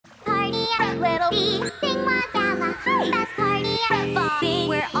little bee. Sing Wazama, best party ever.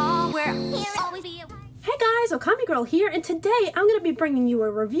 We're here always be. Hey guys, Okami Girl here, and today I'm going to be bringing you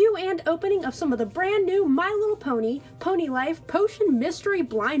a review and opening of some of the brand new My Little Pony Pony Life Potion Mystery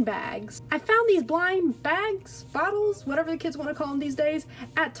Blind Bags. I found these blind bags, bottles, whatever the kids want to call them these days,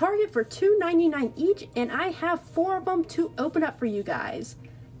 at Target for $2.99 each, and I have 4 of them to open up for you guys.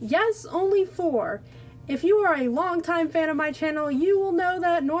 Yes, only 4. If you are a longtime fan of my channel, you will know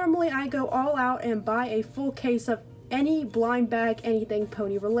that normally I go all out and buy a full case of any blind bag, anything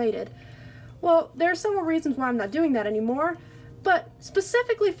pony related. Well, there are several reasons why I'm not doing that anymore, but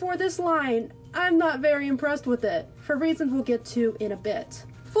specifically for this line, I'm not very impressed with it, for reasons we'll get to in a bit.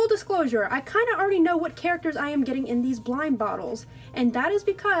 Full disclosure, I kind of already know what characters I am getting in these blind bottles, and that is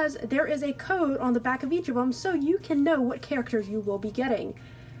because there is a code on the back of each of them so you can know what characters you will be getting.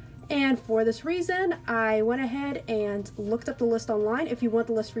 And for this reason, I went ahead and looked up the list online. If you want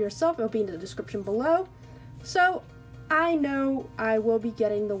the list for yourself, it'll be in the description below. So I know I will be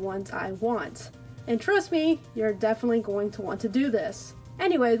getting the ones I want. And trust me, you're definitely going to want to do this.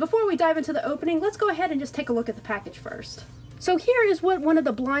 Anyways, before we dive into the opening, let's go ahead and just take a look at the package first. So here is what one of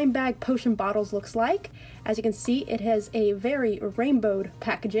the blind bag potion bottles looks like. As you can see, it has a very rainbowed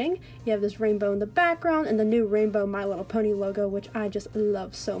packaging. You have this rainbow in the background and the new rainbow My Little Pony logo, which I just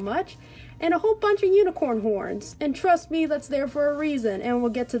love so much. And a whole bunch of unicorn horns. And trust me, that's there for a reason, and we'll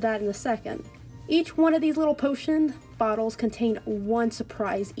get to that in a second. Each one of these little potion bottles contain 1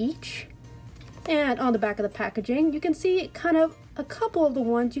 surprise each. And on the back of the packaging, you can see kind of a couple of the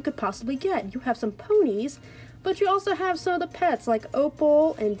ones you could possibly get. You have some ponies, but you also have some of the pets like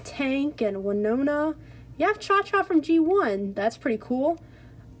Opal and Tank and Winona. You have Cha-Cha from G1, that's pretty cool.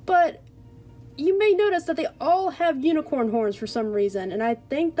 But you may notice that they all have unicorn horns for some reason, and I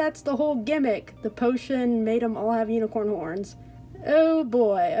think that's the whole gimmick. The potion made them all have unicorn horns. Oh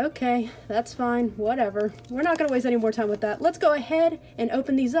boy, okay, that's fine, whatever. We're not gonna waste any more time with that. Let's go ahead and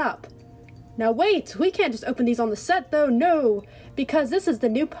open these up. Now wait, we can't just open these on the set though, no, because this is the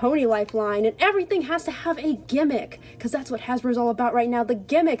new Pony Life line and everything has to have a gimmick, because that's what Hasbro's all about right now, the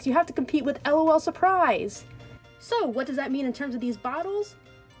gimmicks. You have to compete with LOL Surprise. So what does that mean in terms of these bottles?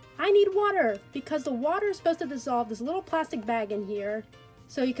 I need water, because the water is supposed to dissolve this little plastic bag in here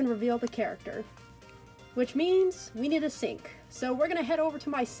so you can reveal the character. Which means we need a sink. So we're gonna head over to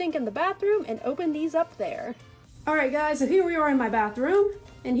my sink in the bathroom and open these up there. Alright guys, so here we are in my bathroom,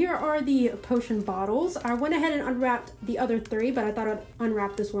 and here are the potion bottles. I went ahead and unwrapped the other 3, but I thought I'd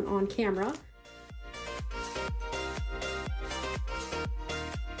unwrap this one on camera.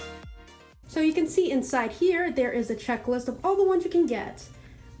 So you can see inside here, there is a checklist of all the ones you can get.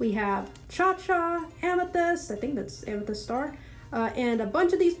 We have Cha-Cha, Amethyst, I think that's Amethyst Star, and a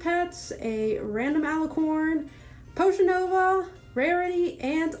bunch of these pets, a random alicorn, Potion Nova, Rarity,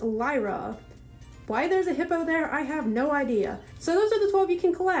 and Lyra. Why there's a hippo there, I have no idea. So those are the 12 you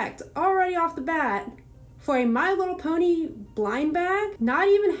can collect. Already off the bat, for a My Little Pony blind bag, not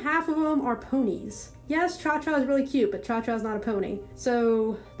even half of them are ponies. Yes, Cha-Cha is really cute, but Cha-Cha is not a pony.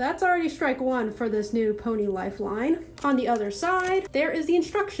 So that's already strike 1 for this new Pony Life line. On the other side, there is the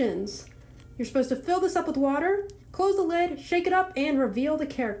instructions. You're supposed to fill this up with water, close the lid, shake it up, and reveal the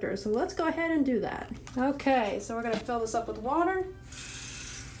character. So let's go ahead and do that. Okay, so we're gonna fill this up with water.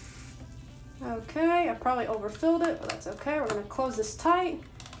 Okay, I probably overfilled it, but that's okay. We're gonna close this tight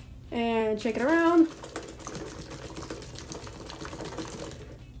and shake it around.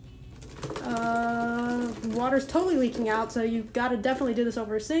 Water's totally leaking out, so you've got to definitely do this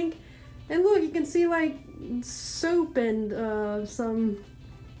over a sink. And look, you can see like soap and some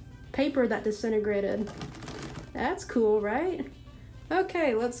paper that disintegrated. That's cool, right?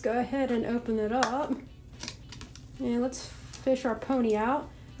 Okay, let's go ahead and open it up. And let's fish our pony out.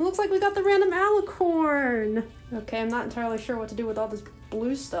 It looks like we got the random alicorn. Okay, I'm not entirely sure what to do with all this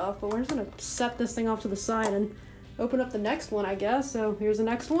blue stuff, but we're just gonna set this thing off to the side and open up the next one, I guess. So here's the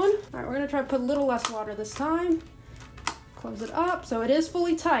next one. All right, we're gonna try to put a little less water this time. Close it up, so it is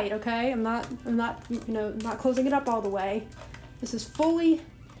fully tight, okay? I'm not, not closing it up all the way. This is fully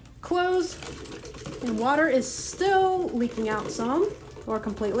closed, and water is still leaking out some, or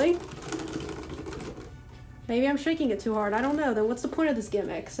completely. Maybe I'm shaking it too hard, I don't know. Then what's the point of this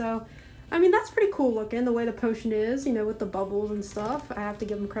gimmick? So, I mean, that's pretty cool looking, the way the potion is, with the bubbles and stuff. I have to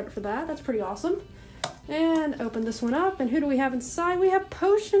give them credit for that. That's pretty awesome. And open this one up, and who do we have inside? We have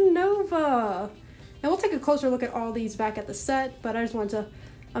Potion Nova. Now we'll take a closer look at all these back at the set, but I just wanted to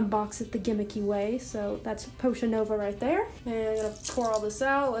unbox it the gimmicky way. So that's Potion Nova right there. And I'm gonna pour all this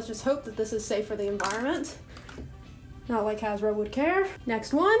out. Let's just hope that this is safe for the environment. Not like Hasbro would care.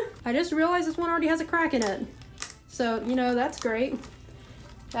 Next one. I just realized this one already has a crack in it. So, that's great.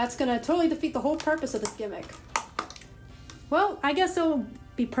 That's gonna totally defeat the whole purpose of this gimmick. Well, I guess it'll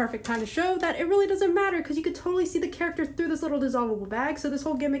be perfect time to show that it really doesn't matter because you could totally see the character through this little dissolvable bag, so this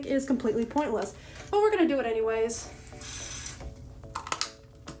whole gimmick is completely pointless. But we're gonna do it anyways.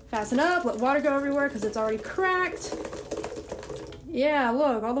 Fasten up, let water go everywhere because it's already cracked. Yeah,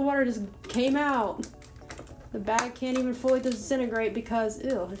 look, all the water just came out. The bag can't even fully disintegrate because,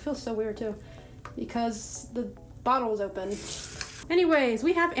 ew, it feels so weird too, because the bottle was open. Anyways,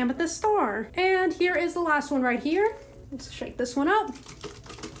 we have Amethyst Star, and here is the last one right here. Let's shake this one up.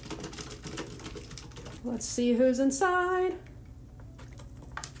 Let's see who's inside.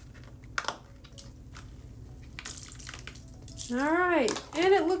 All right,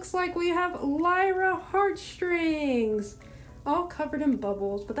 and it looks like we have Lyra Heartstrings, all covered in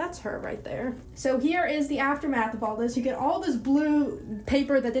bubbles, but that's her right there. So here is the aftermath of all this. You get all this blue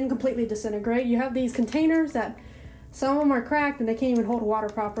paper that didn't completely disintegrate. You have these containers that some of them are cracked and they can't even hold water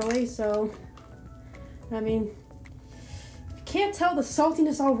properly. So, I mean, can't tell the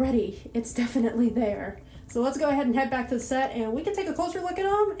saltiness already. It's definitely there. So let's go ahead and head back to the set and we can take a closer look at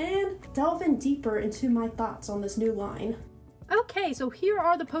them and delve in deeper into my thoughts on this new line. Okay, so here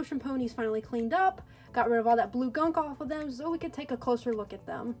are the potion ponies finally cleaned up. Got rid of all that blue gunk off of them so we could take a closer look at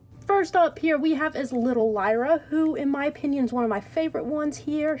them. First up here we have is little Lyra, who in my opinion is one of my favorite ones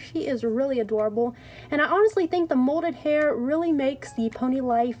here. She is really adorable, and I honestly think the molded hair really makes the Pony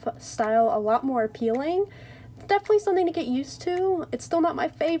Life style a lot more appealing. Definitely something to get used to. It's still not my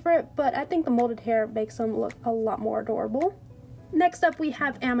favorite, but I think the molded hair makes them look a lot more adorable. Next up we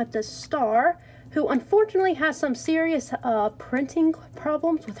have Amethyst Star, who unfortunately has some serious printing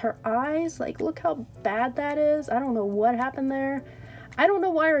problems with her eyes. Like, look how bad that is. I don't know what happened there. I don't know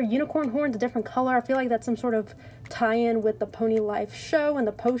why her unicorn horn's a different color. I feel like that's some sort of tie-in with the Pony Life show and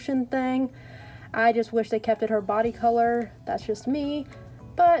the potion thing. I just wish they kept it her body color. That's just me.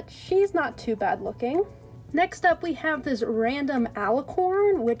 But she's not too bad looking. Next up we have this random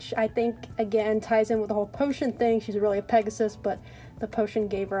alicorn, which I think again ties in with the whole potion thing. She's really a Pegasus, but the potion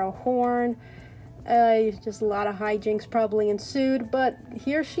gave her a horn. Just a lot of hijinks probably ensued, but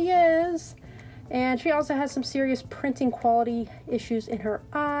here she is. And she also has some serious printing quality issues in her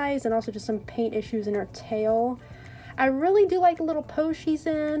eyes and also just some paint issues in her tail. I really do like the little pose she's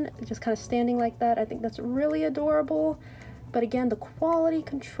in, just kind of standing like that. I think that's really adorable. But again, the quality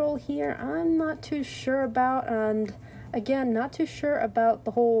control here, I'm not too sure about. And again, not too sure about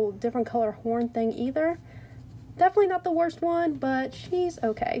the whole different color horn thing either. Definitely not the worst one, but she's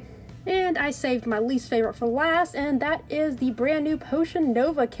okay. And I saved my least favorite for last, and that is the brand new Potion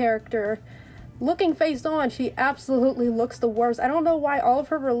Nova character. Looking face on, she absolutely looks the worst. I don't know why all of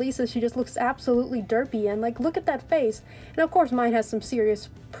her releases she just looks absolutely derpy in. Like, look at that face. And of course mine has some serious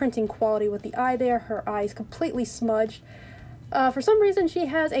printing quality with the eye there. Her eye is completely smudged. For some reason she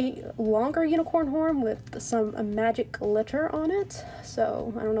has a longer unicorn horn with some magic glitter on it.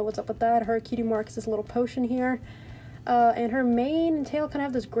 So I don't know what's up with that. Her cutie mark is this little potion here. And her mane and tail kind of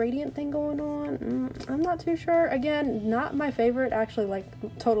have this gradient thing going on. I'm not too sure. Again, not my favorite. Actually, like,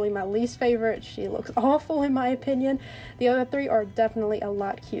 totally my least favorite. She looks awful in my opinion. The other three are definitely a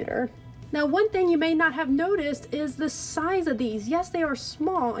lot cuter. Now, one thing you may not have noticed is the size of these. Yes, they are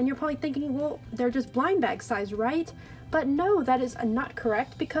small, and you're probably thinking, well, they're just blind bag size, right? But no, that is not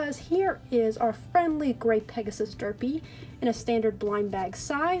correct, because here is our friendly gray Pegasus Derpy in a standard blind bag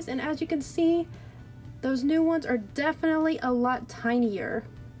size, and as you can see, those new ones are definitely a lot tinier.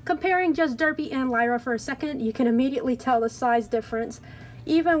 Comparing just Derpy and Lyra for a second, you can immediately tell the size difference.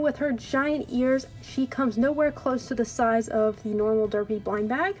 Even with her giant ears, she comes nowhere close to the size of the normal Derpy blind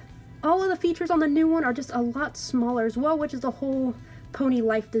bag. All of the features on the new one are just a lot smaller as well, which is the whole Pony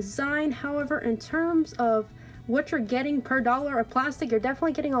Life design. However, in terms of what you're getting per dollar of plastic, you're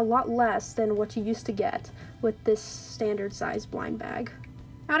definitely getting a lot less than what you used to get with this standard size blind bag.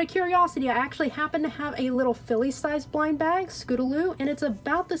 Out of curiosity, I actually happen to have a little Philly-sized blind bag, Scootaloo, and it's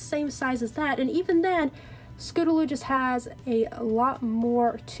about the same size as that. And even then, Scootaloo just has a lot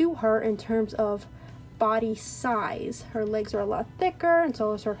more to her in terms of body size. Her legs are a lot thicker, and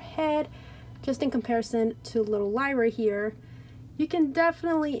so is her head. Just in comparison to little Lyra here, you can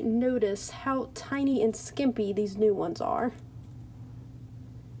definitely notice how tiny and skimpy these new ones are.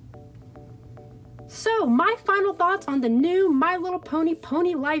 So, my final thoughts on the new My Little Pony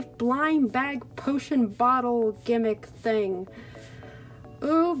Pony Life blind bag potion bottle gimmick thing.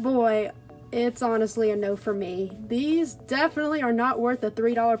 Oh boy, it's honestly a no for me. These definitely are not worth the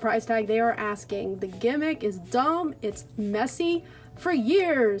 $3 price tag they are asking. The gimmick is dumb, it's messy. For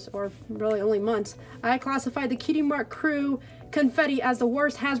years, or really only months, I classified the Cutie Mark Crew confetti as the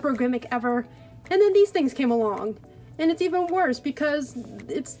worst Hasbro gimmick ever, and then these things came along. And it's even worse because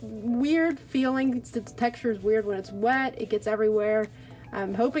it's weird feeling. The texture is weird when it's wet. It gets everywhere.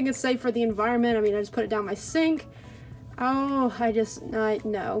 I'm hoping it's safe for the environment. I mean, I just put it down my sink. Oh,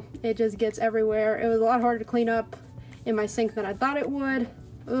 no. It just gets everywhere. It was a lot harder to clean up in my sink than I thought it would.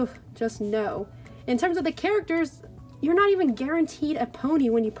 Ugh, just no. In terms of the characters, you're not even guaranteed a pony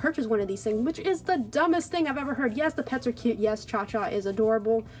when you purchase one of these things, which is the dumbest thing I've ever heard. Yes, the pets are cute. Yes, Cha-Cha is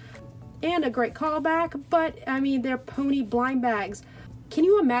adorable and a great callback, but I mean, they're pony blind bags. Can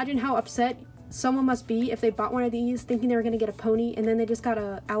you imagine how upset someone must be if they bought one of these thinking they were going to get a pony and then they just got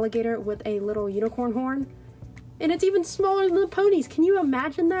an alligator with a little unicorn horn? And it's even smaller than the ponies. Can you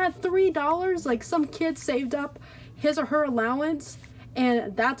imagine that? $3? Like some kid saved up his or her allowance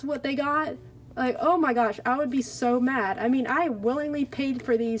and that's what they got? Like, oh my gosh, I would be so mad. I mean, I willingly paid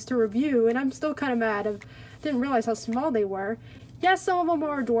for these to review and I'm still kind of mad. I didn't realize how small they were. Yes, some of them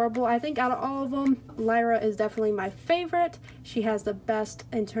are adorable. I think out of all of them, Lyra is definitely my favorite. She has the best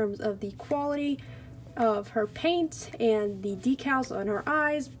in terms of the quality of her paint and the decals on her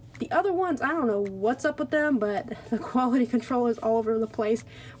eyes. The other ones, I don't know what's up with them, but the quality control is all over the place,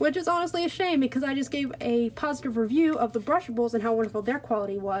 which is honestly a shame because I just gave a positive review of the brushables and how wonderful their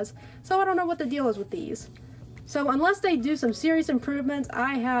quality was. So I don't know what the deal is with these. So unless they do some serious improvements,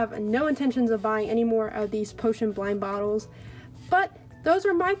 I have no intentions of buying any more of these potion blind bottles. But those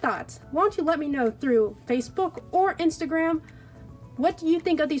are my thoughts. Why don't you let me know through Facebook or Instagram, what do you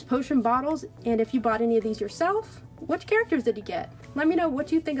think of these potion bottles? And if you bought any of these yourself, which characters did you get? Let me know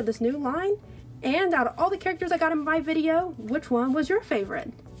what you think of this new line. And out of all the characters I got in my video, which one was your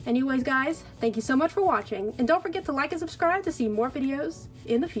favorite? Anyways guys, thank you so much for watching. And don't forget to like and subscribe to see more videos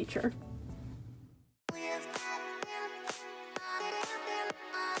in the future.